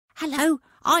Hello,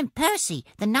 I'm Percy,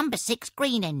 the number 6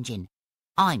 green engine.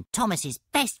 I'm Thomas's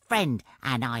best friend,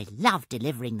 and I love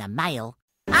delivering the mail.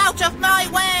 Out of my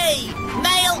way!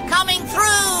 Mail coming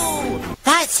through!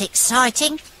 That's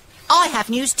exciting. I have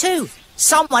news too.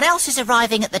 Someone else is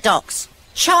arriving at the docks.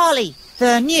 Charlie,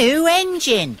 the new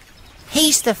engine.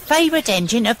 He's the favourite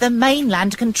engine of the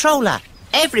mainland controller.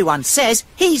 Everyone says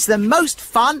he's the most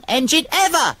fun engine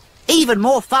ever. Even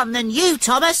more fun than you,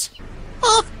 Thomas.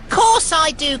 Of course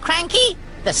I do, Cranky.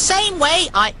 The same way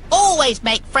I always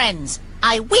make friends.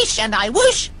 I wish and I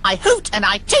whoosh, I hoot and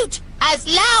I toot, as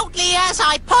loudly as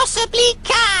I possibly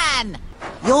can.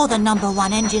 You're the number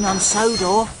 1 engine on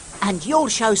Sodor, and you'll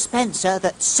show Spencer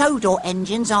that Sodor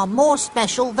engines are more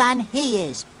special than he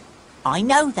is. I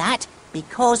know that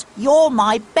because you're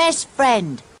my best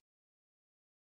friend.